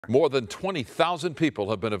More than 20,000 people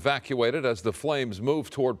have been evacuated as the flames move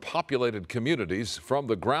toward populated communities. From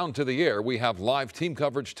the ground to the air, we have live team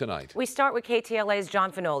coverage tonight. We start with KTLA's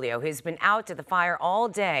John Fenoglio, who's been out to the fire all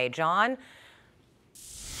day. John?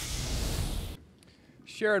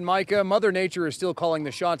 Sharon, Micah, Mother Nature is still calling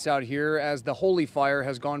the shots out here as the holy fire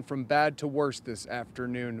has gone from bad to worse this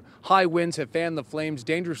afternoon. High winds have fanned the flames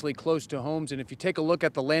dangerously close to homes, and if you take a look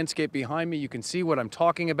at the landscape behind me, you can see what I'm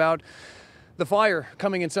talking about. The fire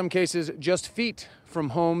coming in some cases just feet from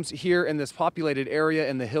homes here in this populated area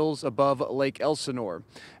in the hills above Lake Elsinore.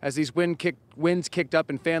 As these winds kicked up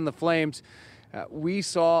and fanned the flames, we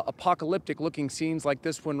saw apocalyptic looking scenes like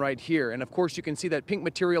this one right here. And of course you can see that pink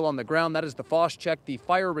material on the ground. That is the Phos-Chek, the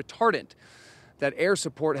fire retardant that air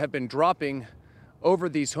support have been dropping over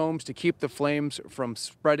these homes to keep the flames from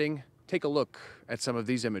spreading. Take a look at some of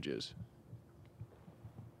these images.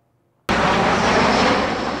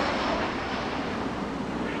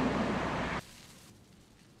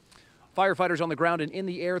 Firefighters on the ground and in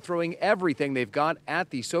the air throwing everything they've got at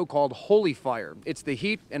the so-called holy fire. It's the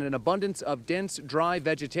heat and an abundance of dense, dry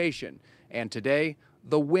vegetation. And today,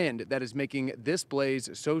 the wind that is making this blaze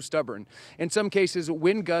so stubborn. In some cases,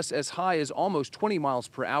 wind gusts as high as almost 20 miles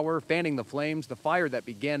per hour, fanning the flames. The fire that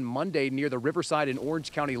began Monday near the Riverside and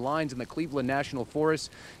Orange County lines in the Cleveland National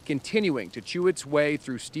Forest, continuing to chew its way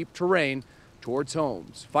through steep terrain towards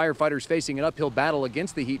homes. Firefighters facing an uphill battle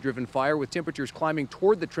against the heat-driven fire with temperatures climbing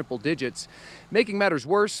toward the triple digits. Making matters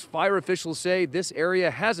worse, fire officials say this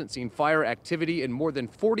area hasn't seen fire activity in more than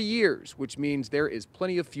 40 years, which means there is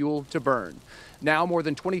plenty of fuel to burn. Now, more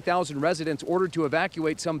than 20,000 residents ordered to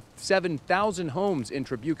evacuate some 7,000 homes in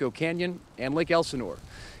Trabuco Canyon and Lake Elsinore.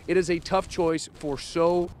 It is a tough choice for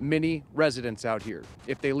so many residents out here.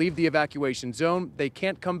 If they leave the evacuation zone, they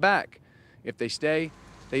can't come back. If they stay,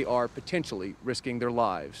 they are potentially risking their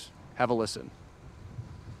lives. Have a listen.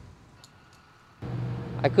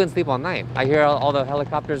 I couldn't sleep all night. I hear all the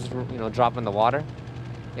helicopters, drop in the water,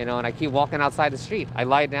 and I keep walking outside the street. I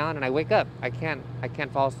lie down and I wake up. I can't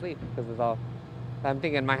fall asleep because of all. I'm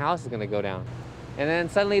thinking my house is gonna go down. And then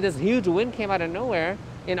suddenly this huge wind came out of nowhere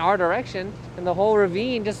in our direction, and the whole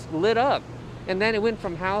ravine just lit up. And then it went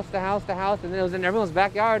from house to house to house, and then it was in everyone's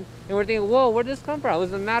backyard. And we're thinking, whoa, where did this come from? It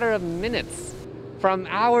was a matter of minutes. From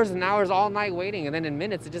hours and hours all night waiting, and then in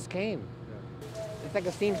minutes it just came. It's like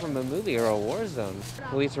a scene from a movie or a war zone.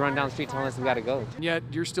 Police run down the street telling us we gotta go. Yet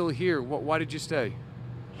you're still here. Why did you stay?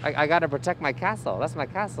 I gotta protect my castle. That's my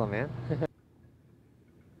castle, man.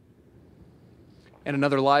 And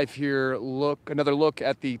another look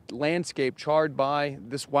at the landscape charred by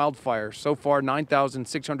this wildfire. So far,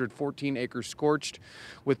 9,614 acres scorched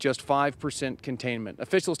with just 5% containment.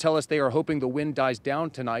 Officials tell us they are hoping the wind dies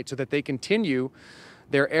down tonight so that they continue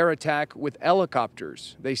their air attack with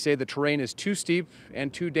helicopters. They say the terrain is too steep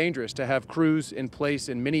and too dangerous to have crews in place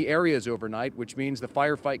in many areas overnight, which means the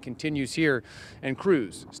firefight continues here, and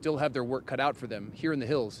crews still have their work cut out for them here in the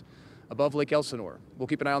hills above Lake Elsinore. We'll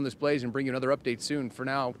keep an eye on this blaze and bring you another update soon. For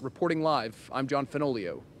now, reporting live, I'm John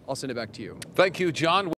Fenoglio. I'll send it back to you. Thank you, John.